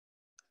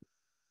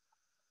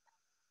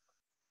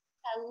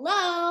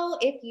Hello,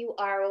 if you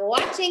are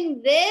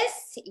watching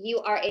this, you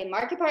are a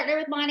market partner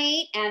with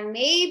Monat, and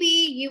maybe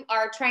you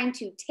are trying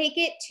to take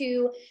it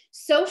to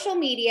social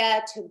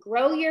media to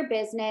grow your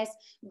business,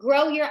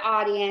 grow your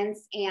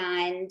audience,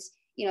 and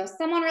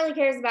someone really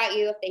cares about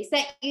you if they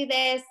sent you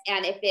this.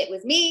 And if it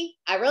was me,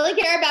 I really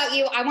care about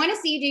you. I want to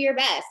see you do your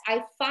best.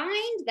 I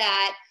find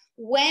that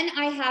when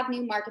I have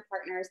new market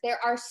partners, there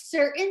are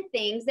certain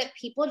things that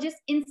people just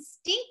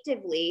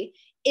instinctively,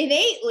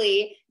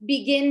 innately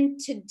begin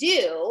to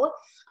do.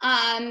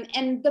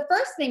 And the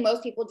first thing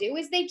most people do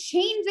is they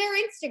change their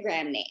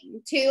Instagram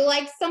name to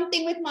like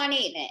something with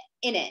Monat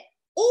in it.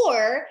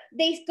 Or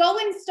they go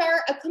and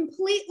start a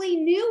completely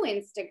new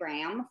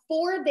Instagram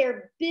for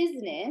their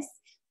business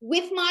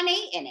with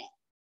Monat in it.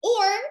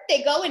 Or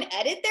they go and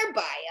edit their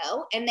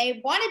bio and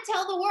they want to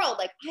tell the world,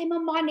 like, I'm a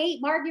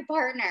Monat market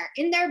partner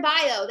in their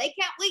bio. They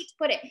can't wait to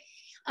put it.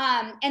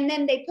 And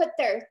then they put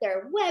their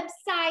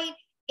website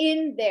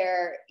in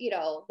their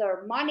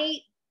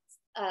Monat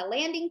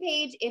landing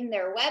page in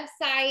their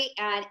website.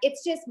 And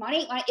it's just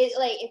Monat.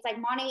 It's like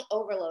Monat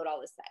overload all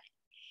of a sudden.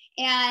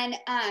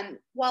 And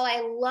while I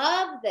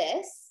love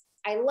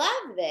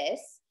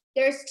this,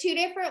 there's two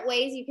different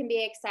ways you can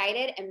be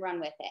excited and run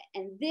with it.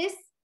 And this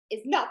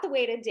is not the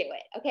way to do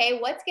it. Okay.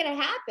 What's going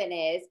to happen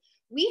is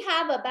we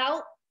have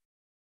about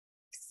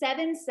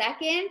 7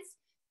 seconds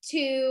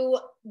to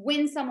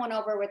win someone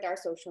over with our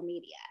social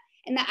media.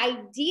 And the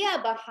idea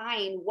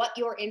behind what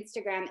your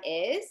Instagram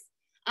is,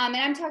 and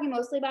I'm talking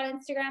mostly about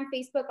Instagram.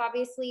 Facebook,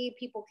 obviously,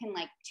 people can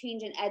like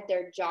change and add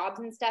their jobs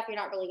and stuff. You're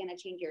not really going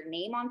to change your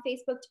name on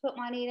Facebook to put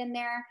Monat in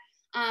there.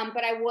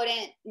 But I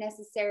wouldn't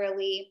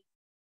necessarily,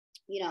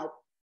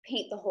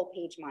 paint the whole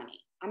page Monat.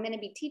 I'm going to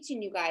be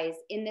teaching you guys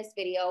in this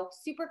video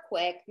super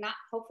quick,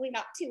 hopefully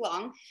not too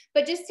long,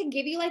 but just to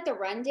give you like the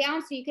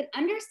rundown so you can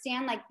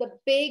understand like the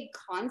big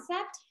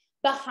concept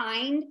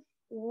behind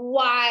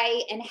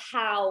why and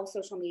how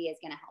social media is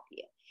going to help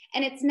you.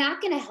 And it's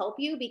not going to help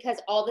you because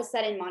all of a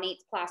sudden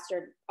Monat's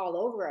plastered all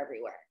over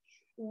everywhere.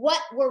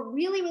 What we're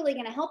really, really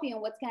going to help you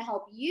and what's going to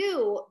help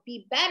you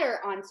be better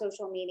on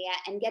social media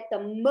and get the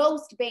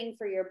most bang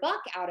for your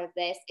buck out of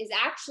this is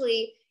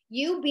actually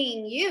you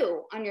being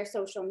you on your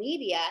social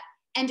media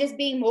and just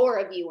being more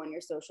of you on your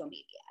social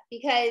media,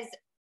 because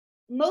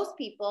most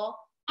people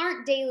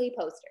aren't daily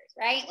posters,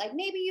 right? Like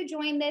maybe you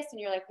joined this and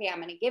you're like, hey,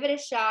 I'm going to give it a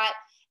shot.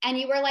 And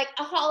you were like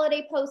a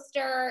holiday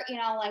poster,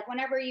 like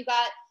whenever you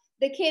got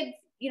the kids,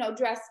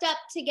 dressed up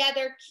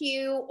together,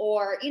 cute,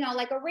 or,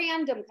 like a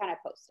random kind of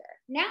poster.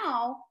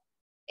 Now,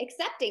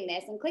 accepting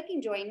this and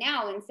clicking join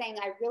now and saying,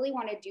 I really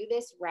want to do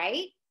this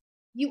right,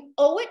 you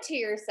owe it to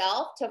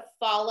yourself to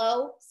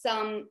follow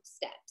some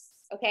steps.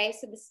 Okay.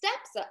 So the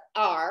steps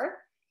are,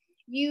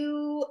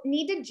 you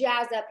need to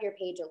jazz up your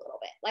page a little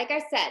bit. Like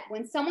I said,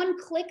 when someone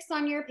clicks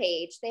on your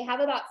page, they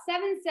have about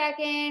 7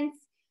 seconds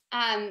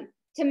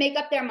to make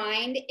up their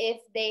mind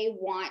if they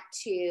want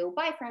to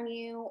buy from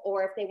you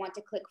or if they want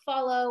to click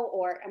follow,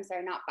 or I'm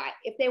sorry, not buy,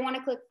 if they want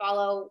to click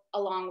follow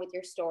along with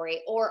your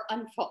story or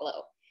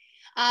unfollow.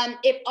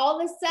 If all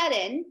of a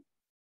sudden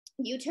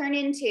you turn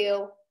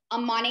into a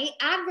Monat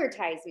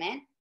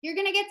advertisement, you're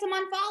going to get some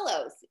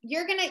unfollows.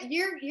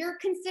 You're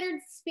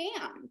considered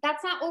spam.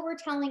 That's not what we're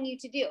telling you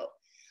to do.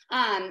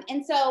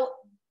 And so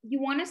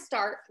you want to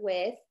start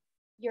with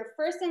your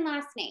first and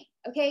last name,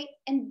 okay?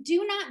 And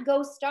do not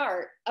go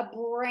start a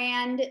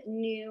brand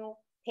new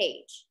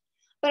page.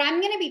 But I'm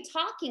going to be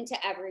talking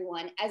to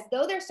everyone as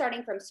though they're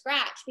starting from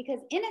scratch,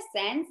 because in a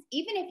sense,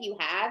 even if you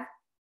have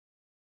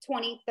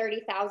 20,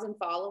 30,000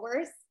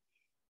 followers,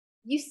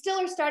 you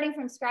still are starting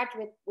from scratch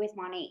with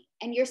Monat,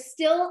 and you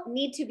still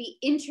need to be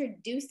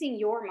introducing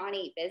your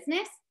Monat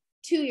business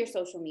to your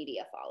social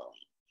media following.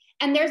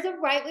 And there's a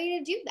right way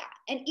to do that.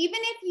 And even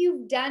if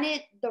you've done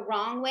it the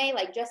wrong way,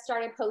 like just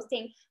started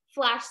posting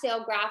flash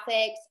sale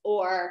graphics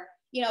or,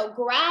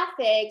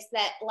 graphics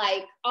that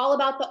like all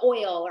about the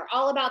oil or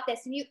all about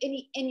this, and you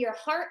in your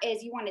heart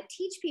is you want to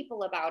teach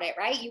people about it,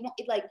 right? You want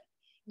like,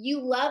 you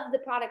love the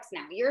products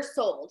now, you're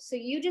sold. So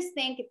you just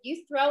think if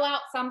you throw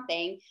out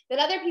something that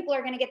other people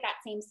are going to get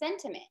that same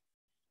sentiment.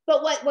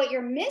 But what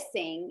you're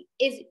missing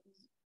is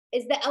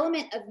the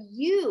element of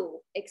you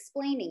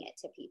explaining it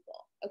to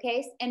people.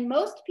 Okay. And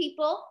most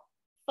people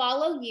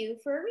follow you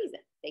for a reason.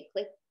 They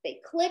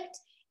clicked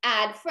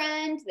add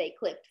friend, they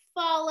clicked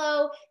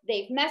follow,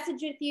 they've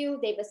messaged with you,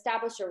 they've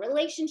established a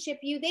relationship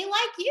with you, they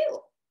like you.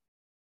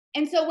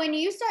 And so when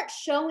you start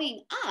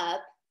showing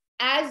up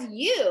as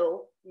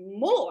you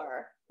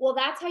more, well,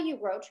 that's how you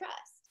grow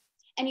trust.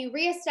 And you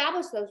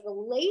reestablish those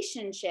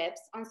relationships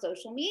on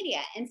social media.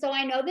 And so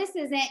I know this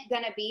isn't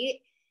going to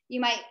be, you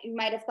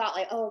might have thought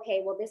like, oh,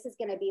 okay, well, this is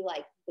going to be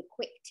like the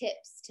quick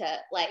tips to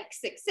like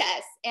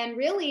success. And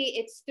really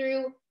it's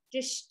through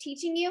just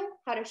teaching you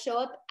how to show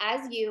up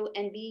as you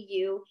and be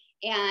you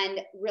and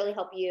really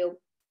help you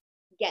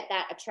get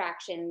that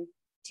attraction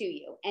to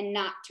you and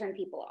not turn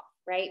people off,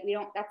 right?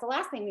 That's the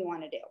last thing we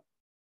want to do.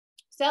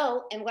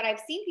 So, and what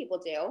I've seen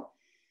people do,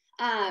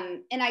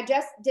 and I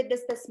just did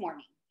this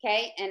morning,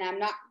 okay? And I'm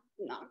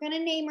not going to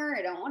name her.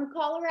 I don't want to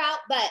call her out,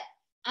 but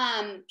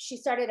She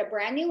started a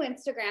brand new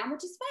Instagram,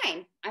 which is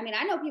fine. I mean,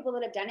 I know people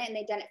that have done it and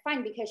they've done it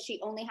fine because she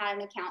only had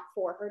an account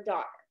for her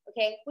daughter.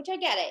 Okay. Which I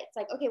get it. It's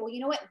like, okay, well, you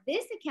know what?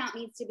 This account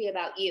needs to be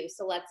about you.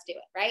 So let's do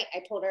it. Right.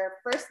 I told her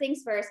first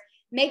things first,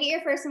 make it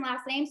your first and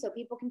last name so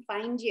people can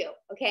find you.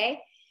 Okay.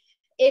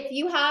 If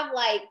you have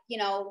like, you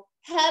know,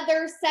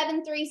 Heather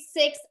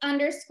 736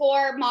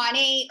 underscore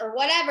Monat or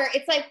whatever,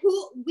 it's like,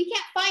 we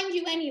can't find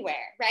you anywhere,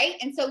 right?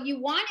 And so you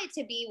want it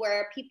to be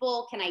where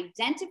people can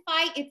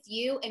identify it's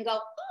you and go,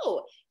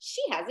 oh,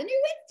 she has a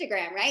new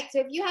Instagram, right? So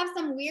if you have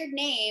some weird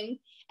name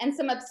and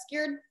some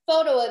obscured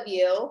photo of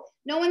you,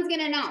 no one's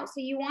gonna know. So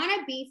you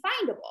wanna be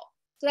findable.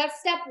 So that's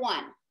step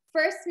one.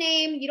 First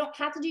name, you don't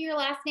have to do your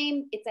last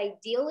name. It's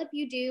ideal if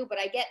you do, but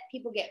I get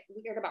people get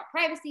weird about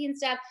privacy and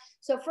stuff.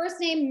 So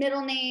first name,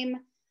 middle name,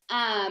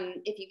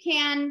 if you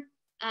can,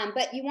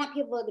 but you want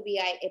people to be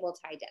able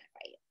to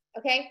identify you.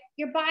 Okay,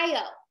 your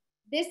bio.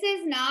 This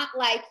is not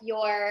like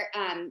your,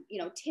 you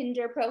know,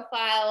 Tinder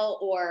profile,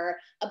 or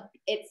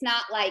it's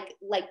not like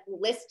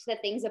list the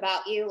things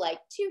about you, like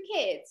 2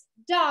 kids,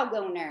 dog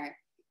owner,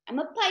 I'm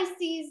a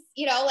Pisces,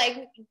 you know,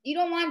 like you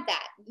don't want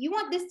that. You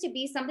want this to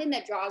be something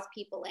that draws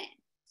people in.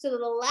 So the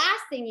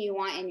last thing you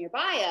want in your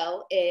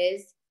bio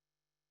is,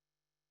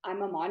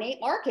 I'm a Monat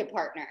market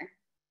partner.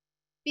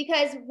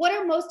 Because what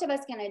are most of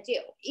us going to do?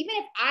 Even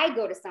if I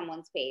go to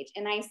someone's page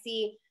and I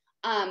see,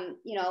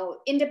 you know,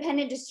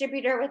 independent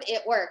distributor with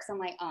It Works, I'm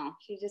like, oh,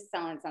 she's just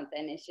selling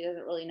something and she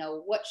doesn't really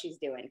know what she's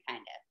doing, kind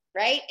of,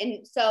 right?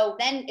 And so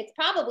then it's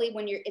probably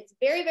it's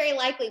very, very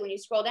likely when you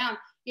scroll down,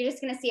 you're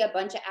just going to see a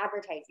bunch of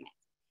advertisements.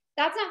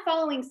 That's not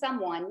following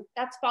someone,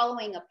 that's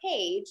following a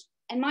page,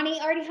 and Monat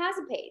already has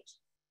a page.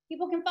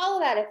 People can follow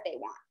that if they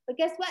want, but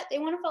guess what? They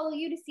want to follow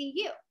you to see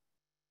you.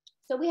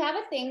 So we have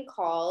a thing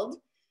called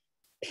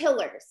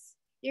pillars.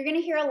 You're going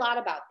to hear a lot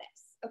about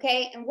this,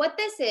 okay? And what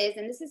this is,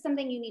 and this is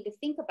something you need to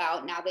think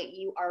about now that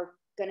you are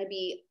going to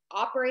be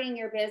operating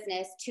your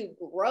business to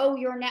grow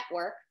your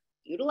network,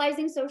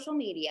 utilizing social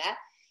media,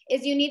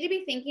 is you need to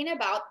be thinking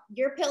about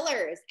your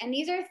pillars. And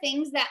these are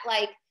things that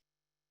like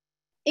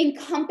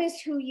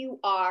encompass who you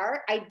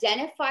are,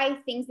 identify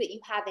things that you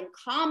have in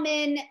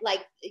common,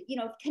 like, you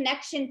know,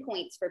 connection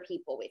points for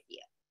people with you.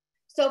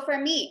 So for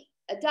me,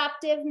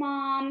 adoptive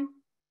mom,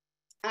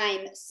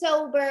 I'm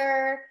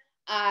sober,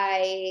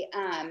 I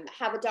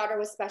have a daughter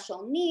with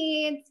special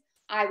needs,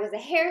 I was a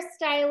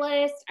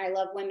hairstylist, I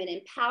love women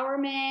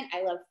empowerment,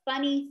 I love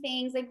funny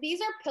things. Like these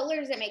are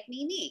pillars that make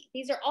me me.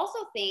 These are also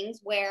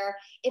things where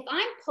if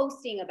I'm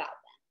posting about them,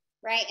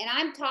 right, and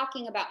I'm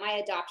talking about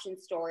my adoption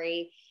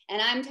story,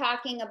 and I'm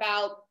talking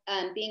about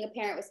being a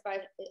parent with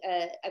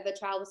of a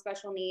child with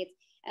special needs,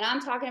 and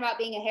I'm talking about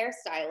being a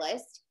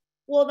hairstylist,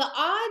 well, the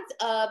odds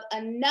of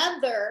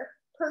another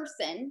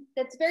person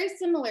that's very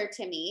similar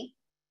to me,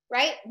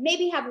 right,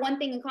 maybe have one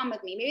thing in common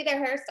with me, maybe they're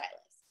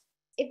hairstylists.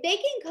 If they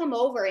can come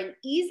over and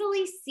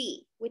easily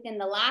see within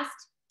the last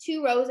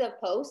 2 rows of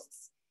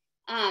posts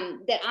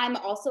that I'm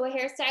also a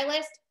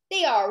hairstylist,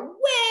 they are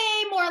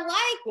way more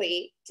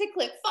likely to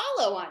click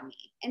follow on me.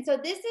 And so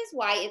this is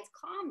why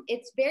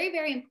it's very,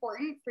 very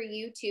important for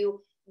you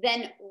to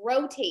then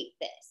rotate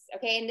this,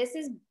 okay? And this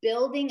is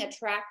building a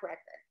track record.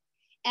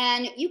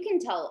 And you can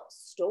tell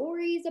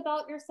stories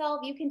about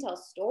yourself. You can tell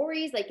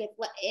stories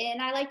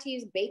and I like to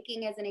use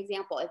baking as an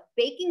example. If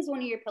baking's one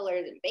of your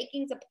pillars and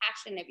baking's a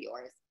passion of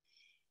yours,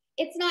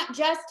 it's not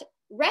just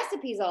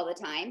recipes all the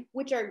time,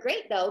 which are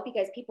great though,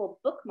 because people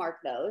bookmark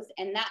those.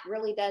 And that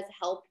really does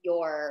help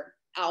your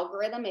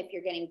algorithm. If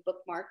you're getting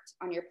bookmarked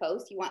on your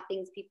post, you want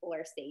things people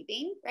are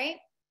saving, right?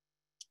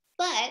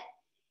 But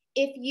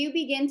if you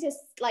begin to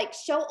like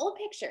show old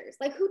pictures,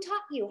 like who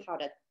taught you how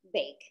to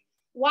bake?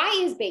 Why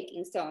is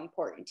baking so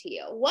important to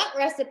you? What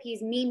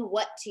recipes mean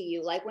what to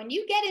you? Like when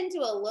you get into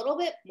a little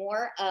bit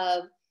more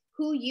of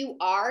who you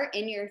are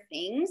in your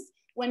things,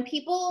 when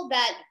people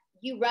that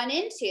you run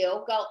into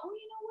go, oh,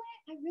 you know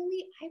what?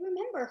 I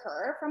remember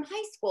her from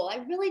high school. I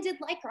really did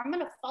like her. I'm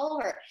going to follow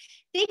her.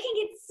 They can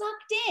get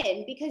sucked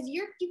in because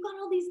you've got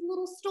all these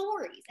little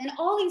stories and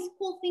all these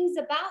cool things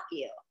about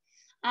you.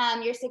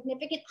 Your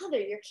significant other,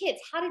 your kids.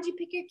 How did you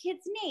pick your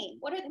kid's name?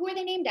 Who are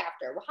they named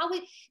after? How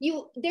would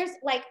you? There's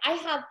like I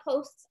have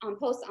posts on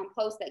posts on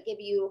posts that give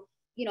you,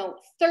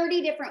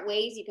 30 different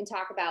ways you can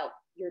talk about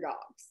your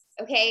dogs.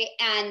 Okay,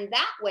 and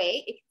that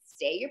way it can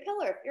stay your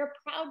pillar. If you're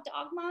a proud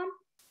dog mom,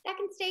 that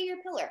can stay your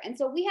pillar. And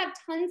so we have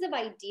tons of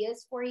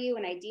ideas for you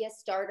and idea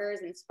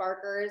starters and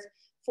sparkers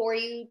for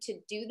you to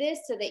do this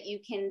so that you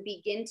can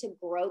begin to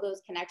grow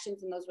those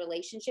connections and those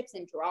relationships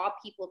and draw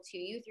people to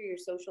you through your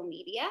social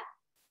media.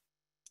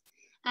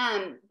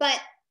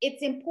 But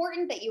it's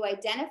important that you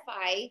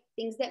identify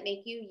things that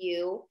make you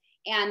you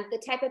and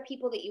the type of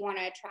people that you want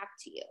to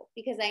attract to you.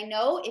 Because I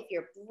know if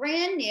you're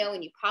brand new,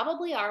 and you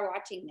probably are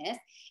watching this,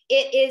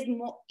 it is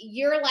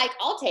you're like,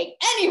 I'll take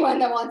anyone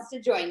that wants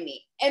to join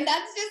me. And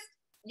that's just,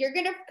 you're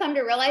going to come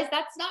to realize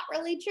that's not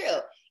really true.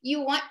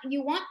 You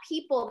want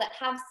people that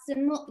have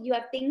you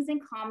have things in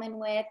common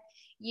with,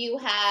 you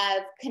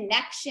have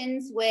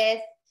connections with,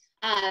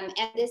 And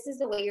this is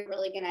the way you're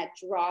really going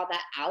to draw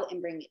that out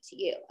and bring it to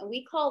you. And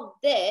we call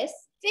this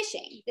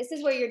fishing. This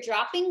is where you're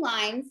dropping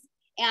lines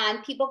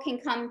and people can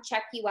come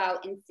check you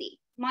out and see.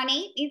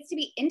 Money needs to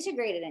be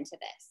integrated into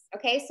this.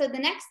 Okay. So the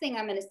next thing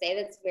I'm going to say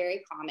that's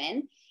very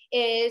common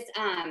is,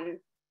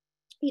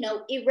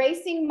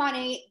 erasing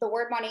money, the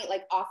word money,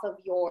 like off of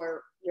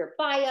your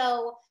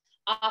bio,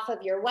 off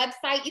of your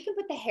website. You can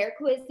put the hair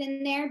quiz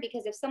in there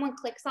because if someone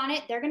clicks on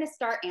it, they're going to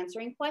start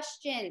answering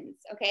questions.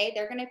 Okay.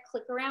 They're going to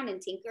click around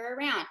and tinker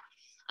around.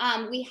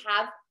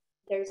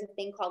 There's a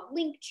thing called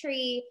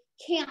Linktree,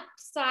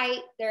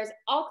 Campsite. There's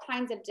all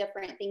kinds of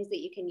different things that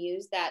you can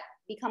use that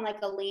become like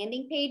a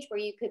landing page where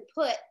you could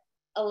put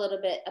a little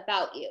bit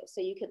about you.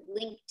 So you could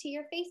link to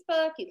your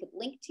Facebook, you could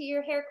link to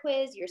your hair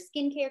quiz, your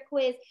skincare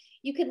quiz.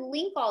 You could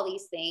link all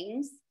these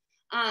things.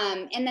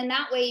 And then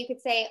that way you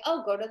could say,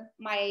 oh, go to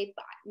my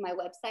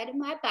website and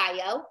my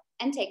bio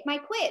and take my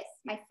quiz,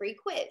 my free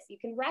quiz. You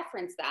can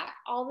reference that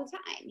all the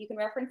time. You can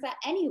reference that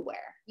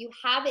anywhere. You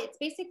have it. It's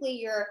basically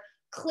your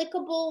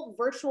clickable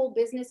virtual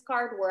business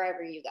card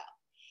wherever you go.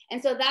 And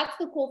so that's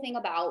the cool thing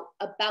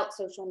about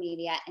social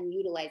media and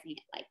utilizing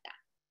it like that.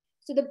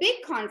 So the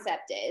big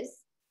concept is,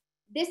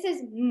 this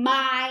is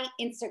my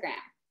Instagram.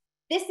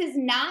 This is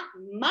not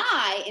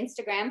my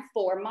Instagram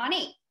for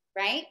money,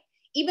 right?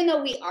 Even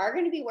though we are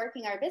going to be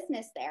working our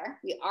business there,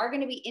 we are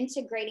going to be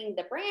integrating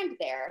the brand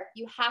there,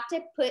 you have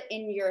to put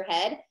in your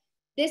head,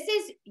 this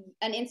is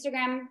an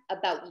Instagram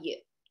about you,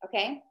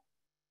 okay?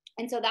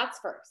 And so that's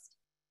first.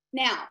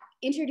 Now,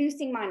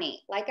 introducing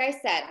money. Like I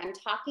said, I'm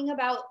talking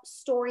about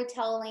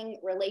storytelling,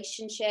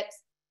 relationships.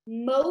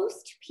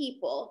 Most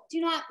people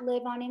do not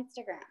live on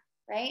Instagram,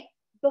 right?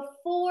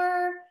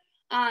 Before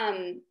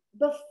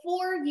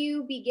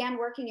you began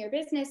working your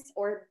business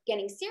or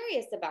getting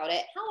serious about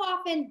it, how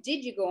often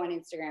did you go on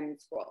Instagram and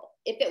scroll?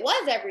 If it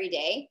was every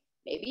day,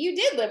 maybe you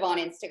did live on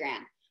Instagram.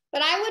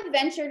 But I would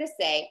venture to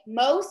say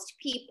most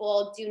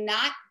people do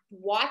not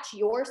watch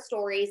your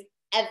stories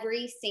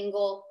every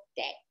single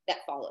day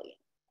that follow you,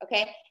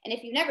 okay? And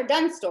if you've never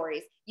done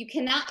stories, you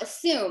cannot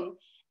assume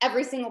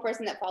every single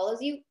person that follows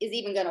you is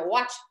even going to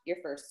watch your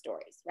first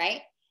stories,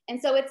 right?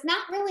 And so it's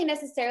not really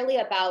necessarily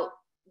about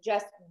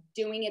just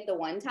doing it the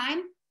one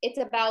time. It's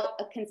about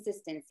a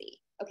consistency,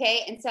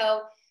 okay? And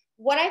so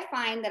what I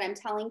find that I'm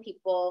telling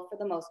people for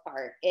the most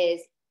part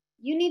is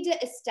you need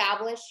to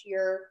establish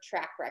your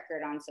track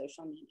record on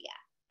social media,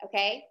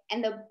 okay?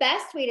 And the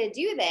best way to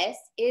do this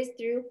is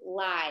through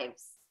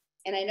lives.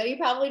 And I know you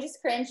probably just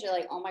cringe. You're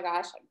like, oh my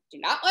gosh, I do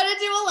not want to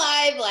do a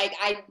live. Like,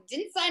 I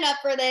didn't sign up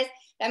for this.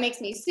 That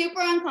makes me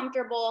super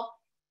uncomfortable.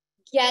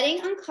 Getting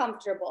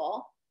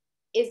uncomfortable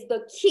is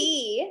the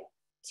key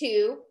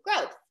to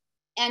growth.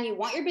 And you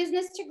want your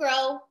business to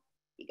grow,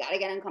 you got to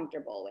get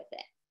uncomfortable with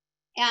it.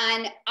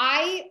 And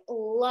I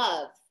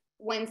love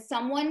when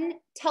someone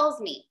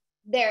tells me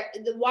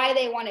why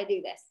they want to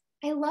do this.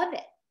 I love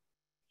it.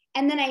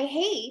 And then I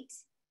hate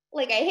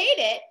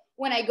it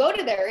when I go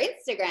to their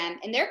Instagram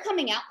and their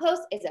coming out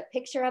post is a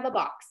picture of a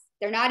box.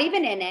 They're not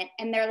even in it.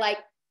 And they're like,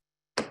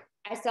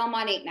 I sell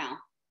Monat now.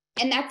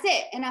 And that's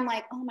it. And I'm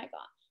like, oh my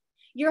gosh,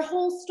 your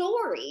whole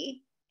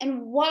story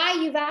and why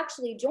you've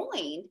actually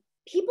joined,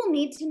 people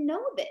need to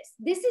know this.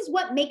 This is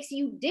what makes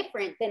you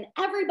different than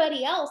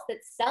everybody else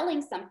that's selling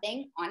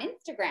something on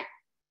Instagram.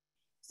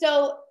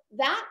 So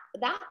that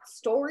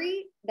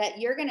story that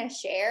you're going to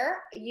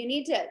share, you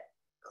need to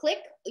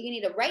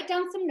write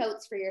down some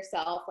notes for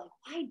yourself. Like,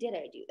 why did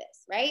I do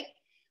this? Right?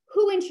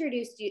 Who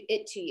introduced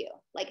it to you?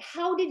 Like,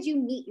 how did you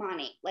meet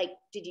Monat? Like,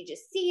 did you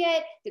just see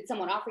it? Did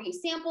someone offer you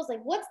samples?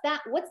 Like, what's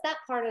that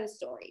part of the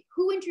story?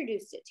 Who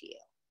introduced it to you?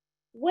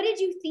 What did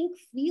you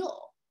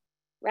feel?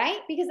 Right?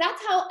 Because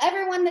that's how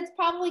everyone that's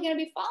probably going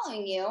to be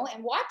following you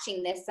and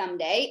watching this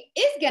someday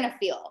is going to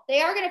feel. They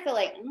are going to feel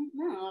like, I don't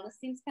know, this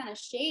seems kind of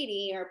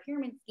shady or a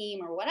pyramid scheme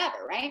or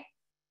whatever, right?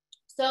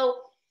 So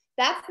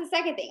that's the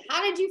second thing.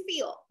 How did you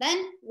feel?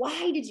 Then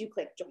why did you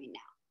click join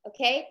now?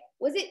 Okay.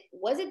 Was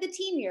it the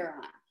team you're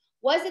on?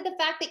 Was it the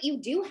fact that you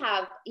do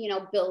have,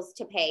 bills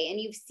to pay and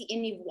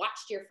you've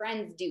watched your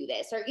friends do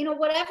this or,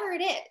 whatever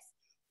it is?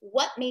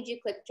 What made you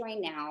click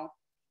join now?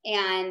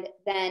 And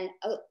then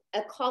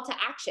a call to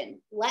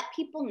action. Let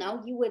people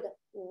know you would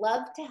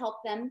love to help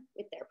them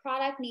with their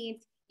product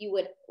needs. You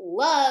would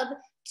love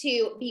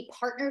to be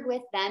partnered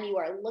with them. You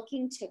are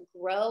looking to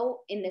grow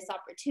in this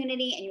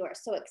opportunity and you are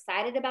so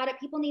excited about it.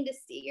 People need to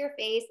see your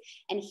face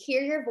and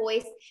hear your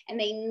voice and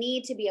they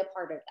need to be a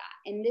part of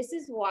that. And this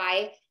is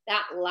why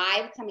that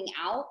live coming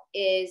out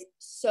is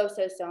so,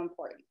 so, so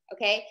important.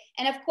 Okay.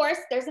 And of course,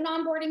 there's an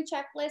onboarding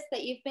checklist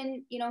that you've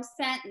been,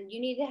 sent, and you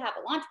need to have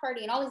a launch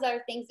party and all these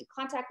other things, and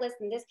contact lists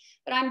and this,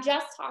 but I'm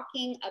just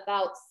talking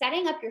about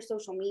setting up your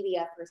social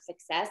media for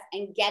success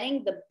and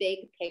getting the big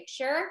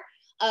picture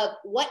of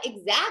what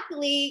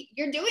exactly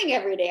you're doing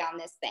every day on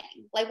this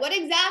thing. Like, what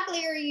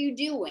exactly are you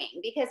doing?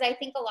 Because I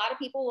think a lot of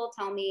people will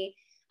tell me,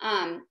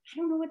 I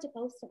don't know what to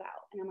post about.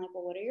 And I'm like,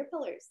 well, what are your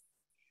pillars?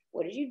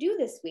 What did you do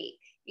this week?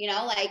 And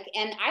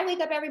I wake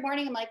up every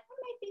morning, I'm like, what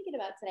am I thinking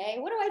about today?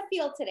 What do I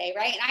feel today?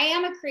 Right. And I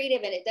am a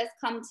creative and it does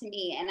come to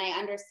me and I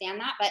understand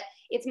that, but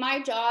it's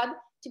my job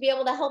to be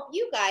able to help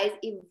you guys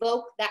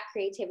evoke that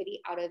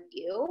creativity out of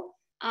you,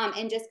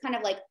 and just kind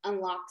of like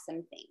unlock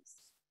some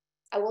things.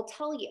 I will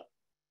tell you,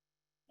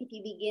 if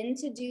you begin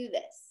to do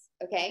this,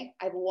 okay,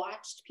 I've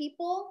watched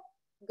people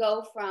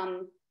go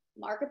from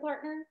market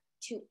partner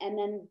to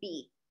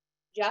MMB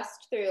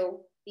just through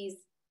these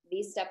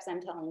steps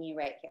I'm telling you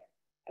right here.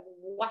 I've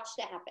watched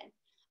it happen.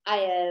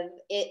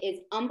 It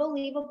is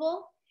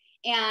unbelievable.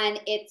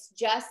 And it's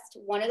just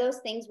one of those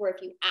things where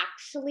if you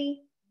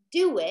actually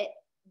do it,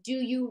 do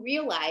you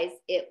realize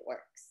it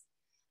works?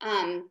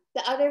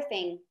 The other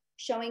thing,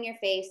 showing your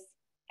face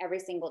every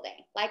single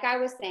day. Like I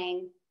was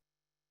saying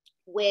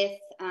with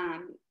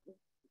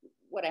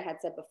what I had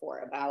said before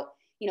about,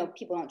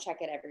 people don't check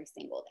it every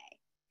single day.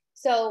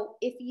 So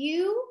if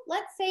you,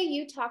 let's say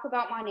you talk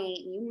about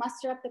Monat and you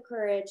muster up the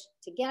courage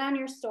to get on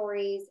your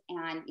stories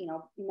and,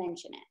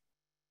 mention it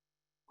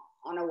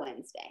on a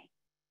Wednesday,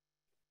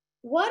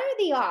 what are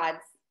the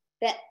odds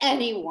that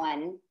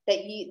anyone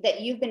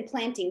that you've been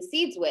planting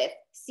seeds with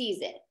sees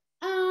it?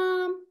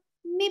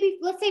 Maybe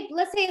let's say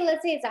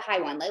it's a high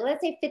one. Like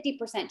let's say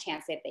 50%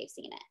 chance that they've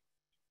seen it.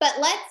 But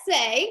let's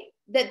say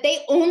that they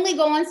only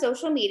go on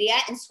social media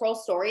and scroll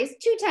stories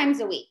 2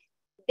 times a week.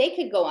 They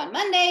could go on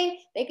Monday,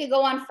 they could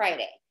go on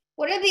Friday.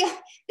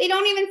 They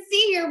don't even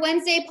see your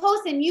Wednesday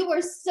post and you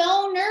were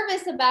so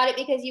nervous about it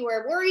because you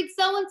were worried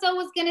so-and-so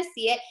was going to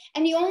see it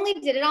and you only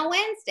did it on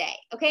Wednesday.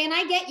 Okay. And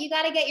I get, you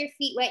got to get your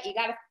feet wet. You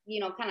got to,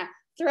 kind of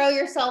throw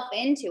yourself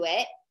into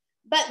it,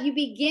 but you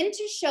begin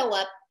to show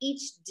up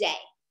each day.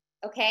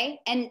 Okay.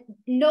 And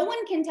no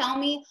one can tell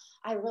me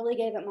I really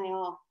gave it my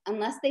all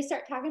unless they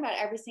start talking about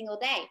it every single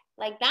day.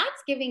 Like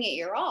that's giving it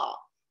your all.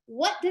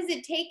 What does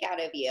it take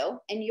out of you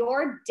in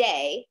your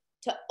day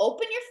to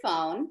open your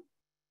phone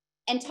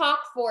and talk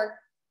for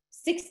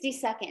 60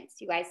 seconds,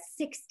 you guys?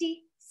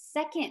 60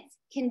 seconds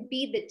can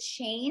be the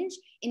change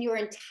in your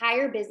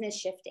entire business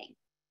shifting.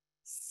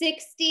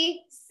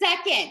 60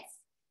 seconds,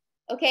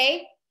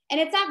 okay? And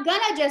it's not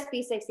gonna just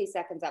be 60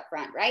 seconds up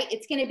front, right?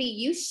 It's gonna be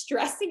you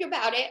stressing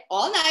about it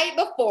all night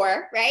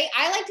before, right?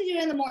 I like to do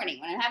it in the morning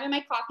when I'm having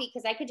my coffee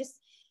because I could just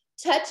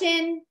touch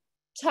in,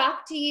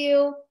 talk to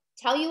you,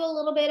 tell you a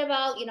little bit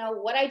about,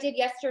 what I did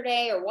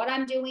yesterday or what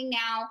I'm doing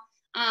now.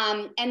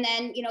 And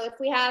then, if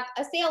we have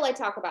a sale, I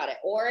talk about it.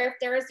 Or if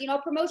there's, a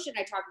promotion,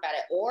 I talk about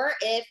it. Or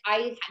if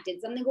I did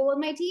something cool with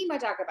my team, I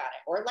talk about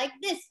it. Or like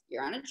this,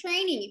 you're on a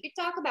training, you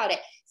could talk about it.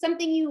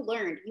 Something you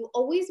learned. You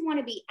always want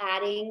to be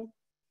adding,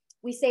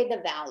 we say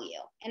the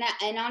value.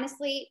 And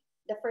honestly,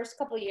 the first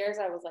couple of years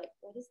I was like,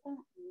 what does that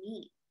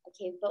mean?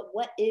 Okay, but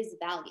what is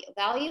value?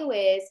 Value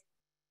is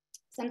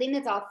something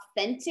that's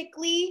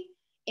authentically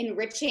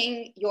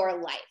enriching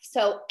your life.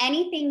 So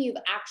anything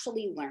you've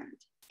actually learned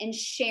and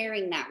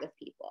sharing that with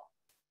people.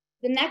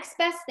 The next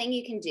best thing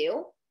you can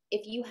do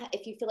if you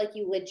feel like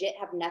you legit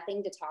have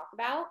nothing to talk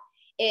about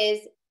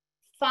is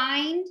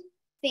find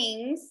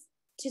things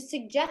to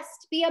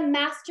suggest. Be a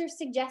master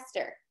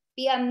suggester.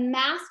 Be a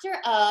master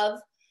of,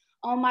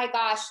 oh my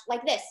gosh,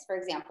 like this, for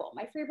example,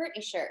 my Free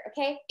Britney shirt,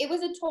 okay? It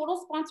was a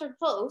total sponsored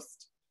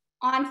post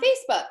on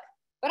Facebook.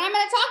 But I'm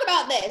going to talk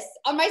about this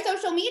on my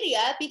social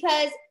media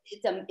because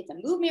it's a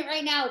movement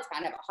right now. It's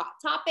kind of a hot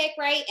topic,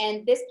 right?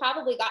 And this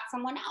probably got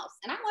someone else.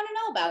 And I want to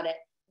know about it.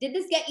 Did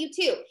this get you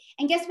too?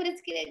 And guess what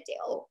it's going to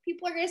do?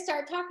 People are going to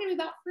start talking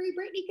about Free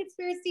Britney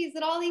conspiracies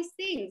and all these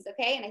things,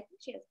 okay? And I think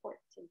she has court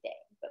today,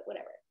 but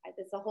whatever.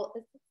 It's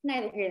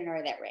neither here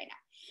nor there right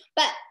now.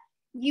 But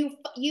you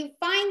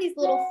find these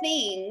little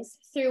things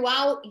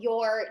throughout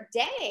your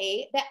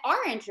day that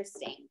are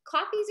interesting.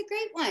 Coffee is a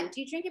great one. Do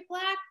you drink it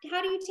black?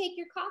 How do you take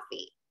your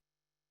coffee?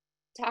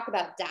 Talk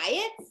about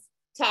diets,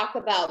 talk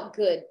about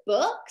good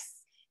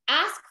books,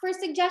 ask for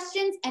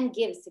suggestions and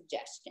give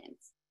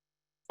suggestions.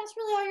 That's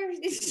really all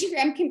your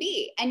Instagram can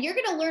be. And you're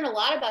going to learn a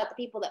lot about the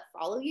people that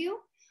follow you.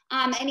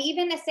 And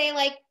even to say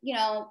like,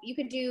 you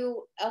could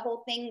do a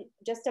whole thing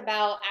just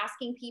about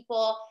asking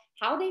people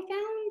how they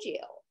found you.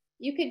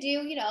 You could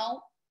do,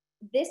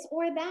 this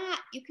or that.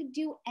 You could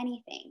do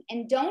anything.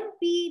 And don't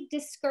be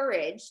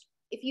discouraged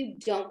if you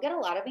don't get a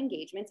lot of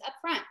engagements up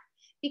front.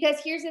 Because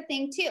here's the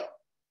thing too.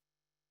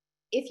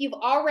 If you've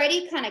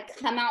already kind of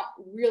come out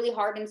really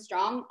hard and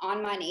strong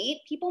on Monat,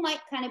 people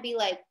might kind of be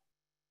like, I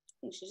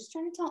think she's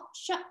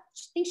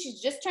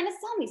just trying to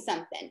sell me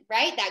something,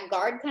 right? That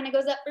guard kind of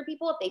goes up for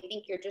people if they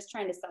think you're just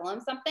trying to sell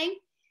them something.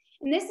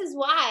 And this is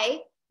why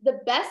the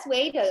best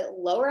way to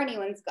lower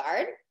anyone's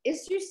guard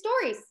is through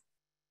stories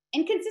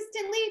and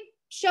consistently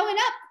showing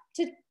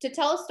up to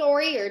tell a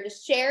story or to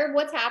share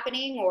what's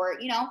happening or,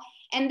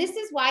 and this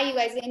is why you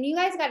guys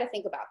got to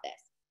think about this.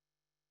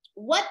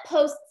 What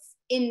posts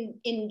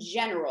in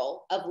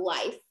general of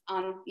life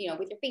on,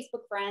 with your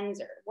Facebook friends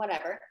or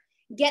whatever,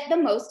 get the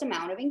most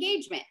amount of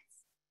engagements,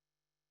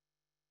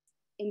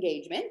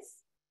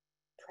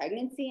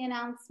 pregnancy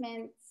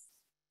announcements,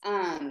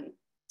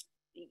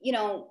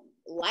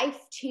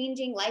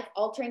 life-changing,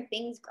 life-altering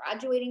things,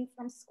 graduating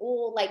from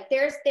school. Like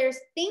there's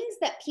things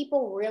that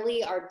people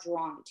really are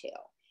drawn to.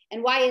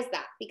 And why is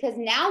that? Because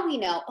now we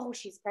know, oh,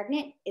 she's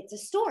pregnant. It's a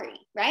story,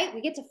 right? We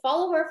get to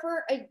follow her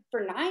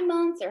for 9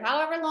 months or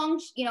however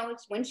long,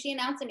 when she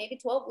announced it, maybe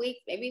 12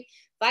 weeks, maybe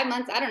 5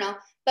 months, I don't know.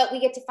 But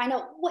we get to find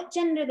out what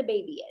gender the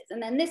baby is,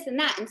 and then this and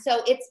that. And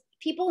so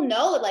people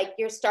know, like,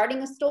 you're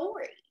starting a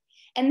story.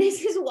 And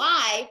this is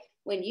why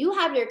when you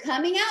have your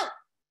coming out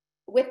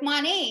with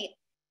Monat,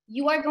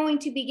 you are going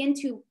to begin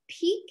to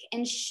peak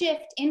and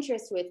shift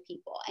interest with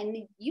people. And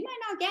you might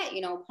not get,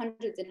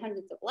 hundreds and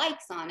hundreds of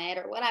likes on it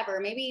or whatever,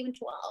 maybe even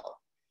 12.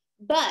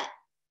 But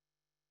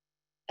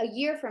a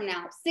year from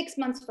now, 6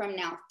 months from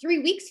now, 3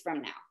 weeks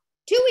from now,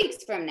 2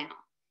 weeks from now,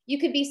 you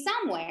could be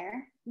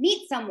somewhere,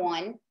 meet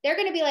someone. They're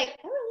going to be like,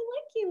 I really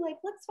like you. Like,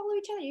 let's follow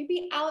each other. You'd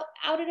be out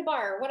at a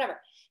bar or whatever.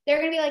 They're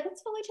going to be like,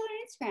 let's follow each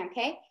other on Instagram.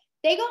 Okay.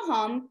 They go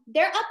home.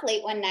 They're up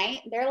late one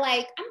night. They're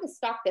like, I'm going to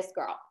stalk this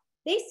girl.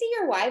 They see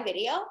your why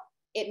video.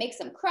 It makes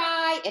them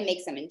cry. It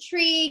makes them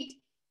intrigued.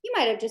 You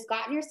might have just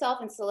gotten yourself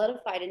and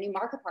solidified a new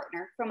market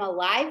partner from a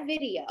live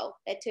video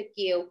that took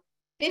you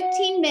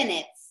 15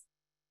 minutes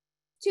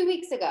 2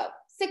 weeks ago,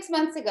 6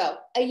 months ago,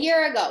 a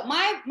year ago.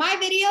 My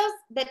videos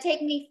that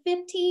take me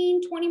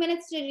 15, 20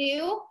 minutes to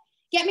do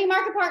get me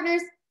market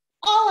partners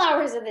all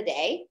hours of the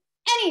day,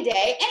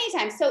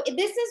 anytime. So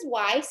this is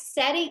why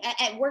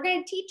and we're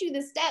going to teach you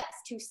the steps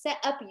to set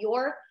up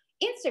your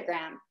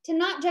Instagram to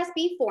not just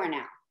be for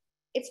now.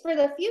 It's for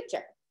the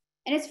future,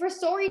 and it's for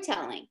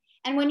storytelling.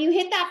 And when you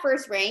hit that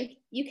first rank,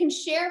 you can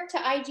share to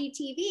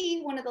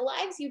IGTV, one of the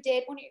lives you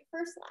did, one of your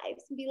first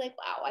lives, and be like,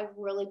 wow, I've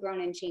really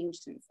grown and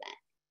changed since then.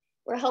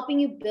 We're helping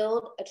you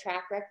build a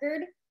track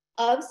record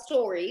of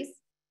stories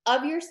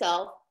of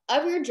yourself,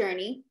 of your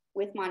journey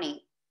with Monat.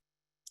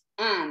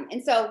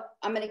 And so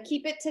I'm going to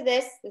keep it to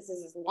this. This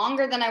is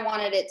longer than I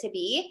wanted it to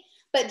be,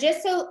 but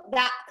just so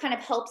that kind of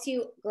helps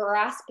you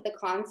grasp the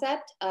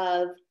concept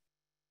of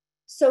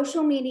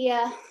social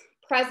media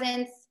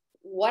presence,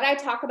 what I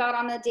talk about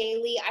on the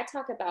daily. I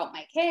talk about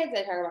my kids.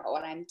 I talk about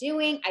what I'm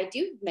doing. I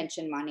do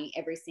mention money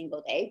every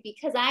single day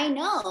because I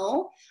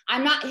know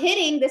I'm not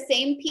hitting the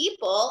same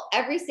people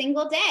every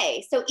single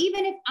day. So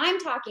even if I'm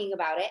talking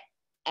about it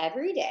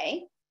every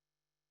day,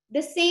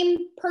 the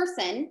same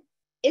person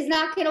is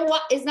not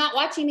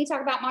watching me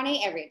talk about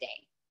Monat every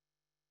day.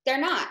 They're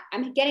not.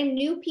 I'm getting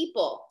new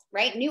people,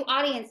 right? New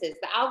audiences.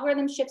 The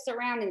algorithm shifts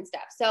around and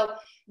stuff. So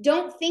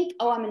don't think,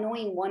 oh, I'm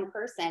annoying one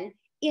person.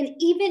 And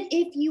even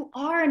if you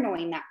are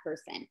annoying that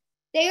person,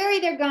 they're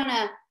either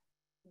gonna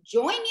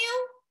join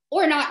you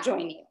or not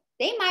join you.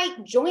 They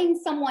might join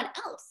someone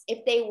else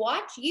if they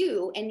watch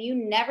you and you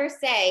never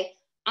say,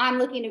 I'm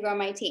looking to grow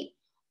my team.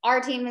 Our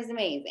team is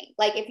amazing.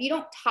 Like, if you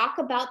don't talk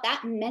about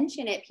that and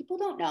mention it, people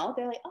don't know.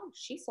 They're like, oh,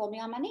 she sold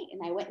me on Monat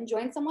and I went and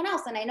joined someone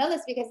else. And I know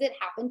this because it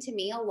happened to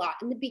me a lot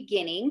in the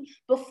beginning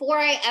before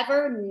I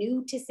ever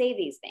knew to say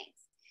these things.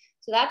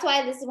 So that's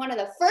why this is one of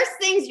the first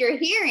things you're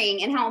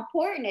hearing and how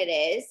important it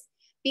is,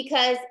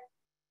 because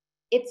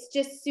it's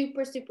just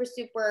super, super,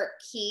 super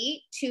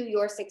key to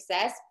your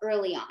success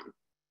early on.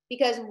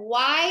 Because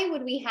why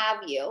would we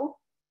have you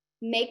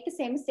make the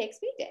same mistakes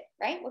we did,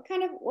 right? What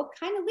kind of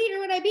leader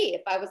would I be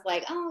if I was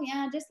like, oh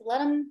yeah, just let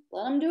them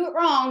do it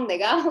wrong. They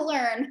got to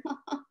learn.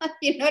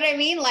 You know what I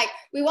mean? Like,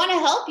 we want to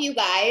help you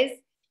guys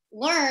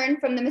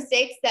learn from the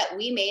mistakes that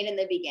we made in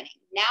the beginning.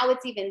 Now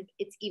it's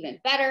even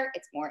better.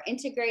 It's more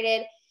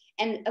integrated.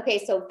 And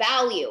okay, so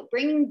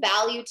bringing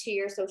value to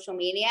your social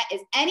media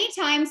is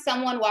anytime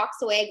someone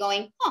walks away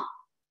going,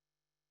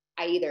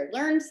 I either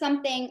learned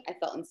something, I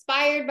felt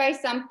inspired by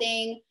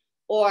something,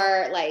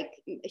 or like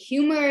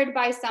humored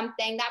by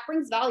something, that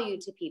brings value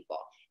to people.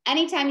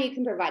 Anytime you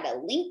can provide a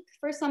link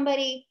for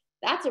somebody,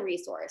 that's a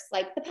resource.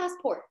 Like the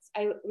passports.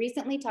 I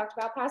recently talked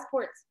about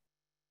passports.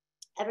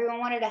 Everyone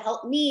wanted to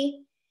help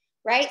me,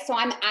 right? So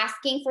I'm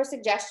asking for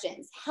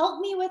suggestions. Help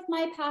me with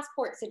my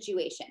passport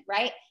situation,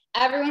 right?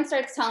 Everyone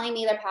starts telling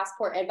me their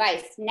passport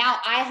advice. Now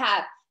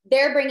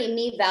they're bringing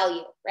me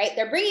value, right?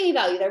 They're bringing me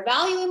value. They're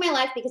valuing my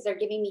life because they're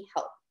giving me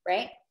help,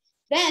 right?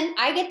 Then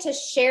I get to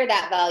share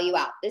that value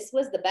out. This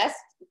was the best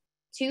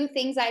 2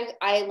 things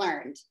I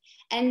learned.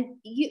 And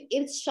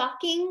it's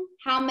shocking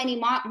how many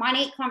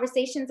Monat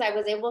conversations I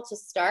was able to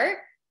start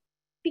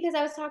because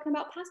I was talking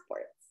about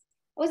passports.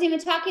 I wasn't even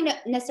talking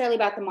necessarily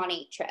about the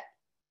Monat trip.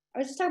 I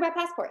was just talking about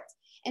passports.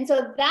 And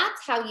so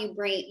that's how you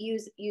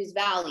use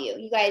value.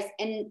 You guys,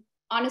 and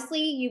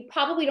honestly, you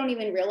probably don't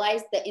even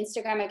realize the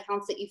Instagram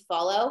accounts that you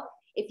follow.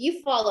 If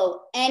you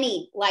follow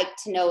any Like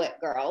to Know It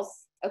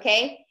girls,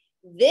 okay,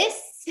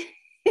 this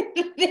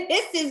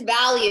is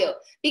value,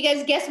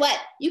 because guess what?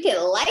 You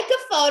can like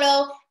a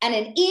photo and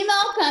an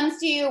email comes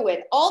to you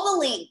with all the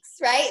links,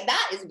 right?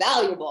 That is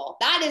valuable.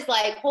 That is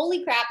like,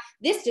 holy crap,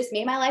 this just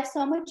made my life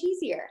so much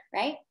easier,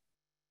 right?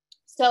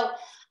 So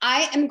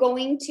I am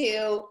going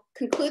to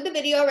conclude the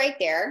video right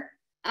there.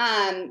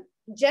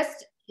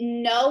 Just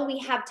know we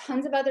have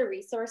tons of other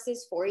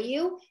resources for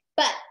you,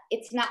 but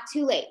it's not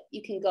too late.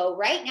 You can go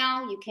right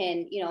now. You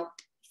can,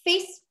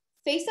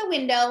 face a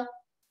window,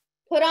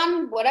 put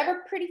on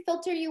whatever pretty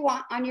filter you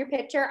want on your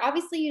picture.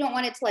 Obviously, you don't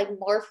want it to like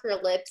morph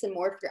your lips and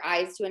morph your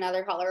eyes to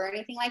another color or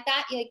anything like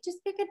that. You like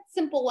just pick a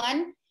simple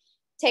one.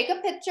 Take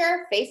a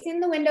picture facing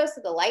the window so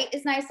the light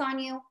is nice on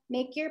you.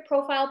 Make your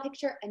profile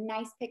picture a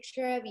nice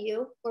picture of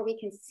you where we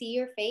can see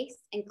your face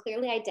and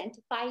clearly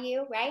identify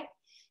you, right?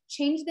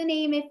 Change the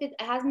name if it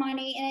has Monat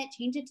in it,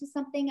 change it to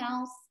something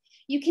else.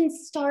 You can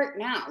start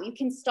now. You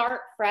can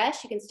start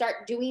fresh. You can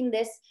start doing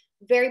this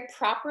very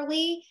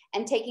properly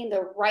and taking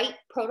the right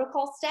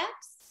protocol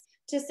steps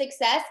to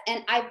success.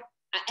 And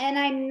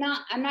I'm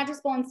not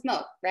just blowing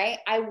smoke, right?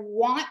 I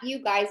want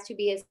you guys to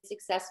be as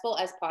successful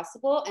as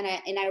possible. And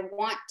I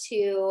want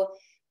to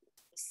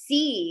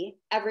see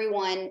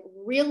everyone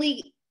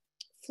really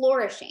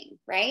flourishing,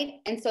 right?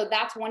 And so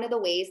that's one of the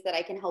ways that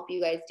I can help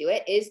you guys do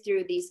it is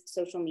through these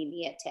social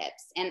media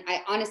tips. And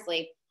I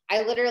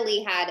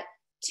literally had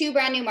 2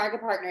 brand new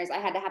market partners I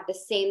had to have the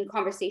same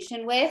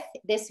conversation with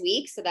this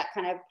week. So that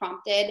kind of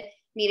prompted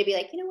me to be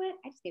like, you know what,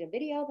 I just need a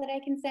video that I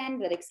can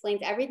send that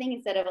explains everything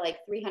instead of like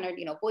 300,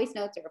 voice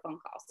notes or a phone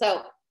call.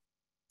 So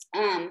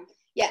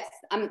yes,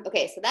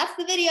 okay. So that's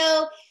the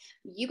video.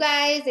 You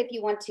guys, if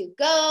you want to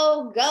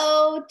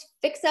go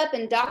fix up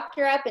and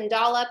doctor up and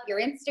doll up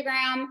your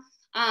Instagram.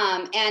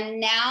 And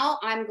now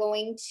I'm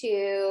going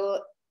to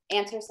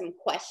answer some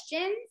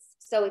questions.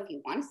 So if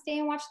you want to stay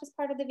and watch this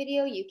part of the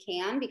video, you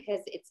can, because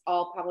it's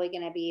all probably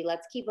going to be,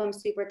 let's keep them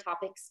super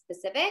topic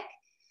specific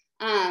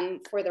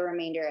for the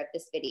remainder of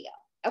this video.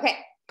 Okay,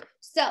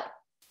 so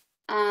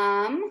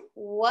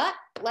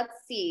let's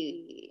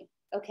see.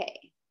 Okay,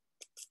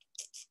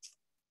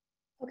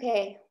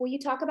 will you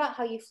talk about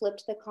how you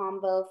flipped the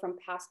combo from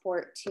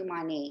Passport to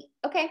Monat?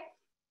 Okay,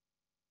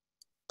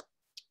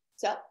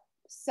 so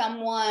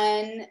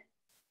someone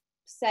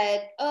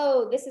said,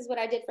 oh, this is what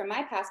I did for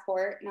my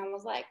Passport. And I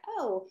was like,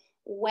 oh,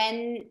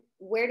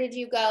 where did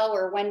you go,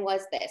 or when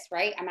was this,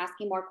 right? I'm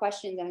asking more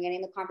questions. I'm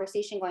getting the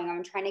conversation going.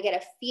 I'm trying to get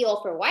a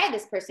feel for why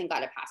this person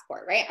got a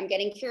Passport, right? I'm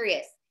getting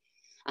curious.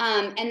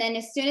 And then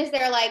as soon as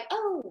they're like,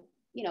 oh,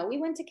 we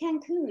went to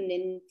Cancun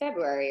in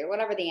February or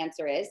whatever the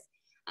answer is,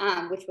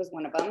 which was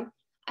one of them,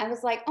 I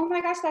was like, oh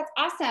my gosh, that's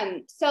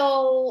awesome.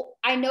 So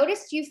I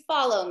noticed you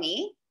follow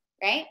me,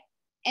 right?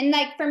 And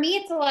like, for me,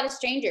 it's a lot of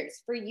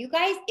strangers. For you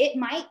guys, it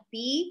might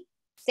be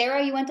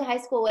Sarah you went to high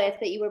school with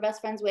that you were best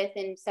friends with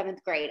in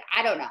 7th grade.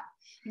 I don't know.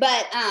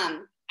 But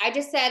I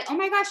just said, oh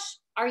my gosh,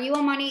 are you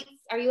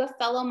a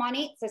fellow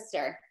Monat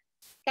sister?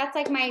 That's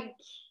my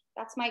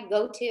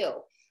go-to.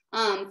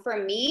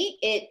 For me,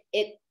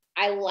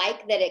 I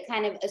like that it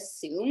kind of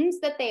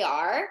assumes that they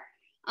are,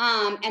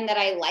 and that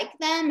I like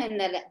them and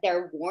that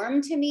they're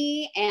warm to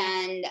me.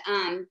 And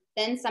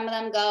then some of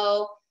them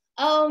go,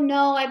 oh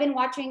no, I've been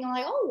watching. I'm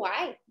like, oh,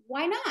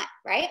 why not?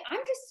 Right? I'm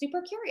just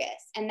super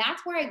curious. And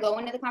that's where I go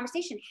into the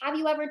conversation. Have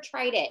you ever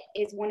tried it?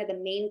 Is one of the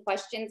main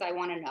questions I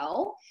want to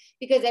know,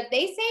 because if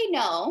they say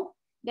no,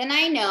 then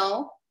I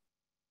know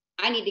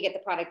I need to get the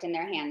product in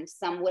their hands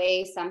some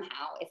way,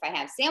 somehow. If I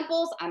have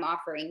samples, I'm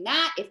offering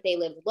that. If they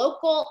live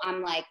local,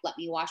 I'm like, let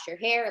me wash your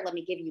hair, let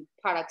me give you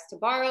products to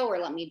borrow, or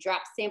let me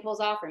drop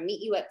samples off or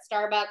meet you at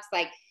Starbucks.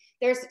 Like,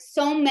 there's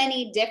so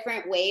many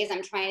different ways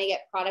I'm trying to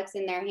get products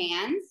in their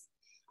hands.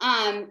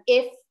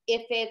 If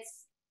it's,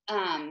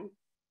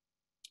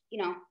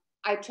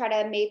 I try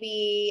to,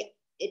 maybe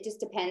it just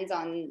depends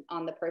on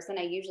the person.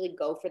 I usually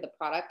go for the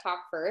product talk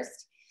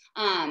first.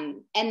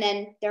 And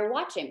then they're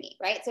watching me,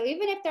 right? So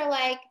even if they're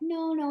like,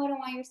 no, I don't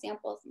want your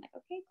samples. I'm like,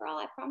 okay, girl,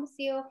 I promise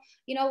you,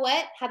 you know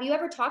what? Have you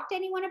ever talked to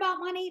anyone about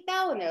Monat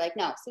though? And they're like,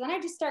 no. So then I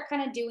just start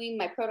kind of doing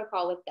my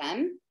protocol with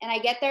them, and I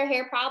get their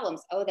hair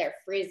problems. Oh, they're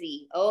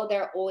frizzy. Oh,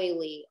 they're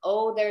oily.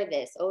 Oh, they're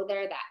this. Oh,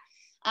 they're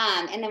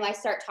that. And then I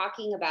start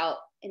talking about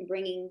and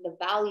bringing the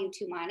value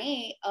to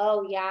Monat.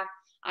 Oh yeah,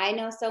 I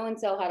know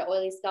so-and-so had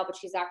oily scalp, but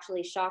she's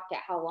actually shocked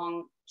at how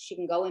long she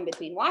can go in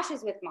between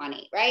washes with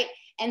Monat, right?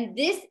 And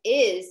this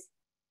is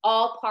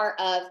all part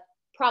of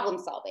problem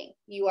solving.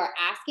 You are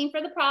asking for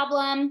the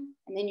problem,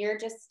 and then you're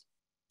just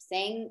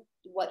saying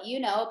what you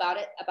know about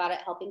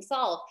it helping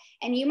solve.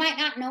 And you might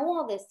not know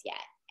all this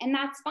yet, and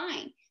that's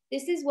fine.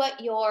 This is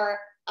what your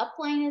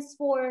upline is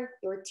for,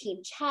 your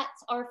team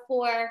chats are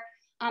for.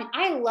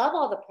 I love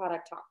all the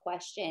product talk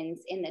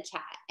questions in the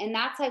chat. And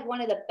that's like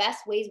one of the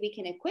best ways we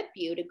can equip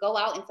you to go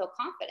out and feel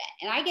confident.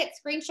 And I get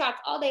screenshots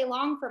all day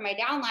long from my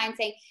downline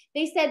saying,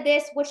 they said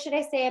this, what should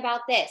I say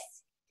about this?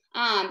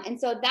 And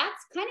so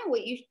that's kind of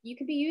what you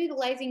could be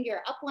utilizing your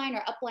upline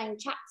or upline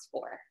chats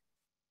for.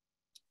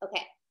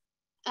 Okay.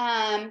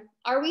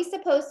 Are we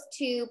supposed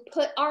to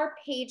put our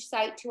page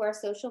site to our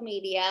social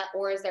media,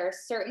 or is there a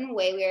certain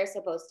way we are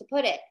supposed to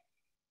put it?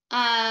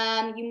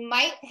 You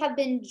might have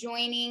been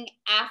joining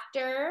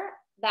after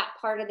that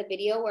part of the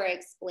video where I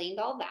explained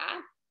all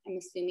that. I'm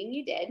assuming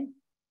you did.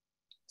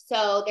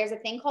 So there's a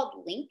thing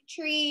called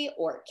Linktree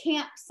or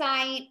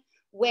Campsite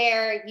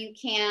where you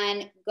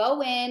can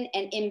go in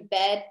and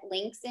embed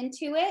links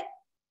into it.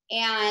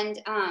 And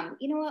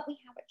you know what? We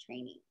have a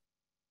training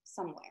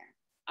somewhere.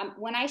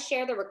 When I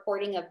share the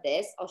recording of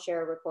this, I'll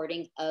share a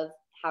recording of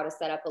how to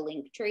set up a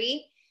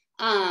Linktree.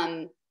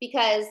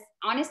 Because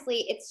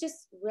honestly, it's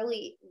just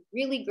really,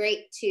 really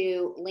great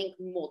to link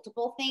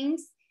multiple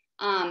things.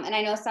 And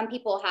I know some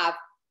people have,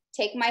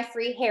 take my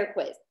free hair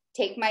quiz,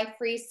 take my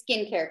free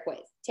skincare quiz,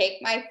 take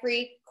my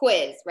free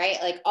quiz,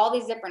 right? Like all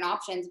these different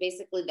options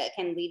basically that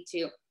can lead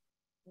to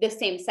the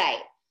same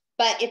site.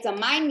 But it's a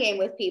mind game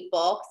with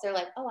people because they're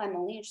like, oh, I'm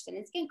only interested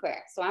in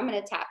skincare, so I'm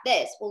going to tap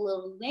this. Well,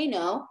 little they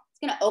know it's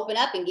going to open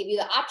up and give you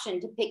the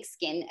option to pick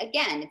skin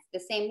again. It's the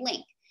same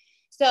link.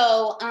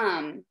 So,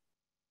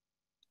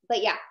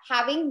 but yeah,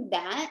 having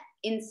that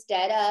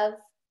instead of,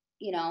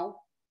 you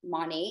know,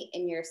 Monat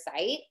in your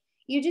site,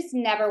 you just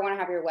never want to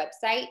have your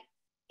website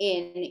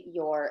in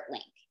your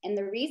link. And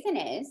the reason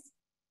is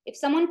if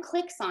someone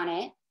clicks on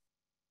it,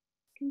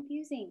 it's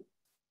confusing.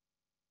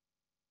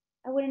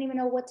 I wouldn't even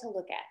know what to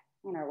look at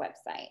on our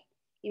website.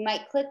 You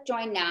might click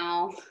join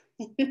now,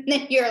 and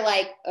then you're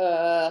like,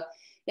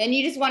 then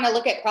you just want to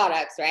look at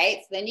products,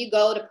 right? So then you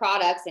go to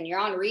products and you're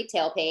on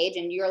retail page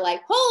and you're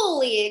like,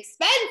 holy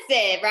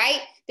expensive,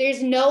 right?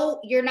 There's no,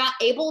 you're not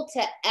able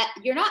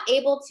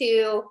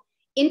to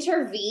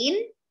intervene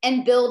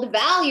and build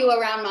value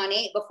around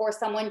Monat before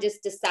someone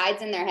just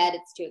decides in their head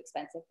it's too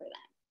expensive for them.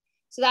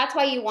 So that's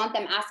why you want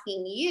them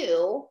asking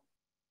you,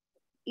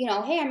 you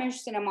know, hey, I'm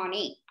interested in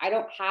Monat. I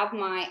don't have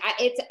my,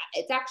 it's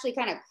actually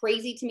kind of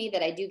crazy to me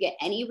that I do get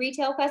any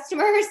retail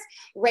customers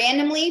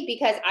randomly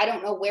because I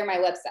don't know where my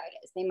website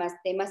is. They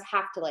must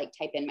have to like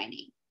type in my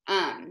name.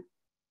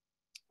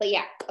 But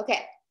yeah,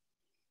 okay.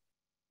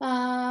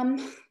 I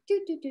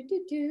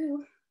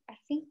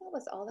think that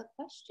was all the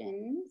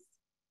questions.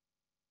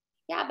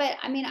 Yeah, but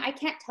I mean, I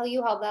can't tell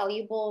you how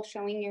valuable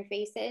showing your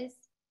face is.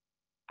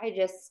 I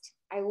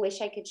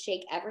wish I could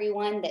shake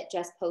everyone that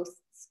just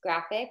posts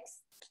graphics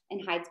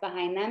and hides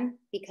behind them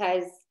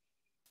because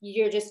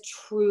you're just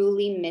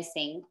truly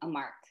missing a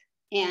mark.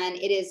 And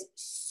it is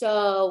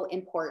so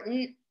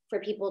important for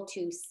people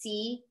to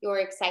see your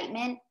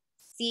excitement,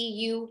 see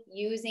you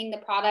using the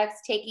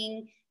products,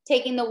 taking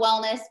the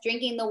wellness,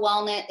 drinking the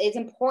wellness. It's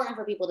important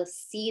for people to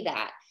see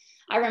that.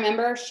 I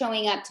remember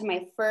showing up to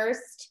my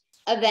first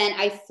event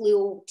I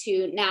flew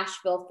to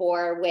Nashville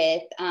for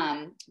with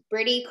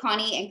Brittany,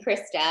 Connie, and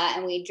Krista,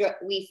 and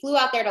we flew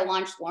out there to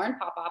launch Lauren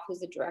Popoff, who's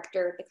the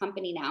director of the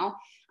company now.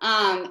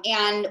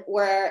 And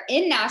we're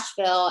in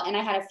Nashville, and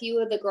I had a few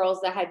of the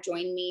girls that had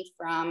joined me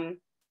from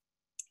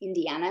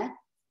Indiana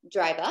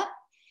drive up,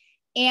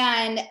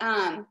 and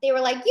they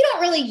were like, "You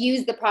don't really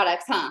use the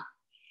products, huh?"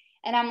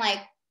 And I'm like,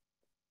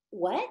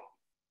 "What?"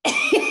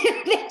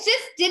 They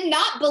just did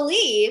not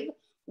believe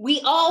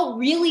we all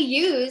really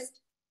used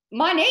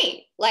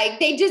Monat. Like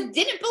they just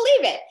didn't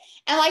believe it.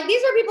 And like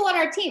these were people on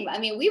our team. I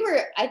mean,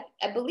 I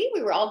believe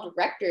we were all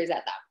directors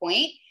at that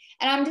point.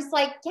 And I'm just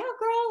like, yeah,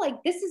 girl,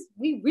 like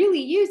we really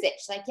use it.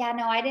 She's like, yeah,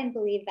 no, I didn't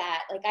believe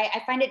that. Like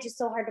I find it just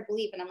so hard to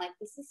believe. And I'm like,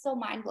 this is so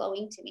mind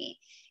blowing to me.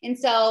 And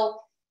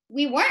so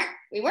we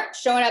weren't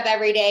showing up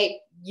every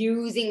day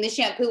using the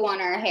shampoo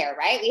on our hair,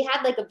 right? We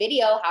had like a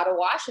video how to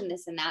wash and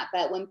this and that.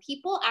 But when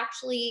people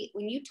actually,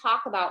 when you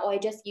talk about, oh, I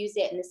just used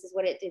it and this is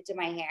what it did to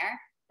my hair,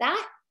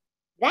 that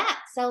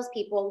sells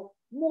people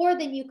more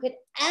than you could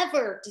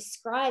ever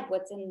describe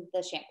what's in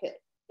the shampoo.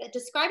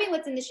 Describing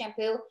what's in the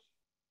shampoo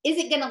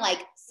isn't going to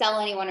like sell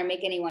anyone or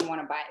make anyone want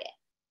to buy it.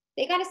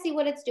 They got to see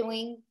what it's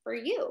doing for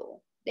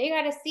you. They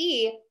got to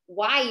see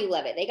why you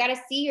love it. They got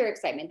to see your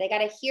excitement. They got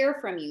to hear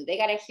from you. They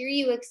got to hear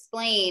you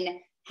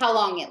explain how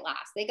long it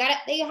lasts.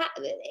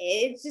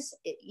 It's just,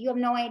 you have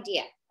no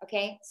idea.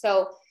 Okay.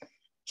 So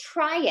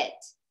try it.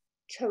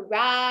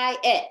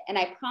 And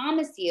I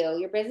promise you,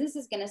 your business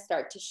is going to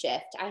start to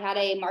shift. I had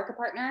a market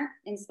partner,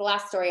 and it's the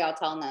last story I'll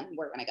tell, and then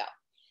we're going to go.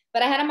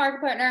 But I had a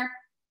market partner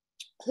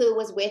who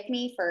was with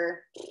me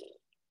for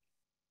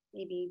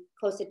maybe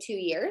close to 2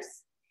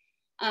 years.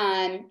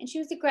 And she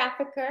was a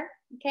graphicer.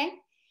 Okay.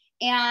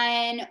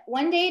 And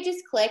one day it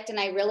just clicked, and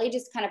I really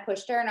just kind of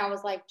pushed her, and I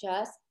was like,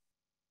 just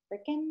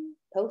freaking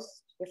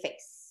post your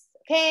face.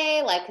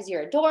 Okay. Like, cause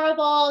you're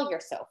adorable. You're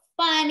so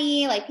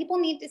funny. Like people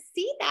need to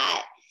see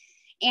that.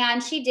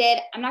 And she did,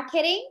 I'm not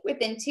kidding,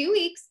 within 2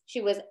 weeks,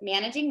 she was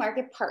managing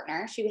market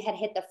partner. She had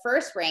hit the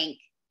first rank,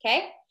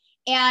 okay?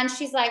 And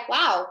she's like,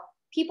 wow,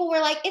 people were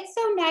like, it's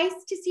so nice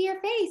to see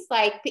your face.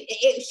 Like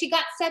she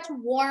got such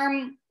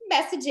warm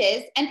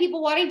messages and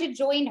people wanting to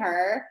join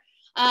her.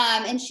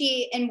 And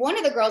one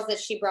of the girls that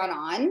she brought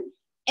on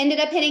ended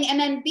up hitting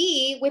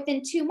MMB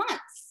within 2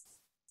 months.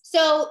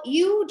 So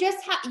you are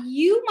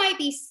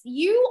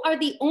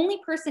the only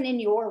person in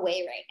your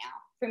way right now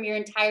from your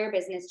entire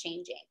business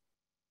changing.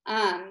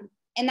 And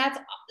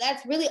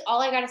that's really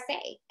all I got to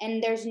say.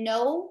 And there's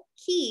no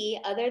key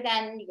other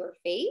than your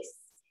face,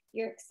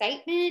 your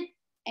excitement,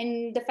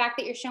 and the fact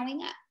that you're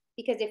showing up.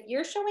 Because if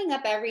you're showing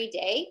up every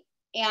day,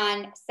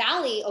 and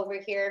Sally over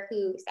here,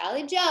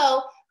 Sally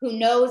Joe, who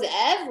knows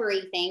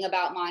everything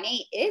about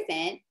Monat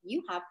isn't,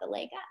 you have the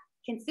leg up.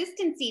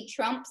 Consistency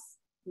trumps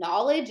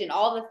knowledge and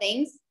all the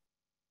things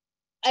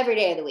every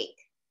day of the week.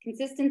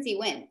 Consistency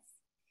wins.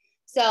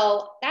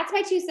 So that's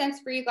my 2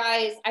 cents for you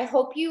guys. I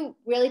hope you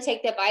really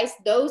take the advice.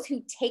 Those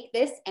who take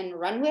this and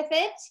run with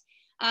it,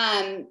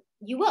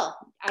 you will.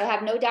 I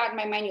have no doubt in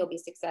my mind you'll be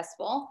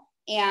successful.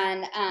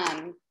 And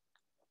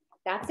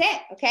that's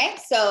it. Okay.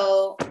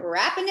 So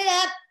wrapping it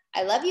up.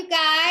 I love you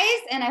guys.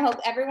 And I hope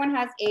everyone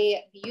has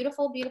a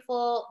beautiful,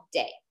 beautiful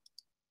day.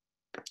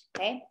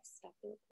 Okay.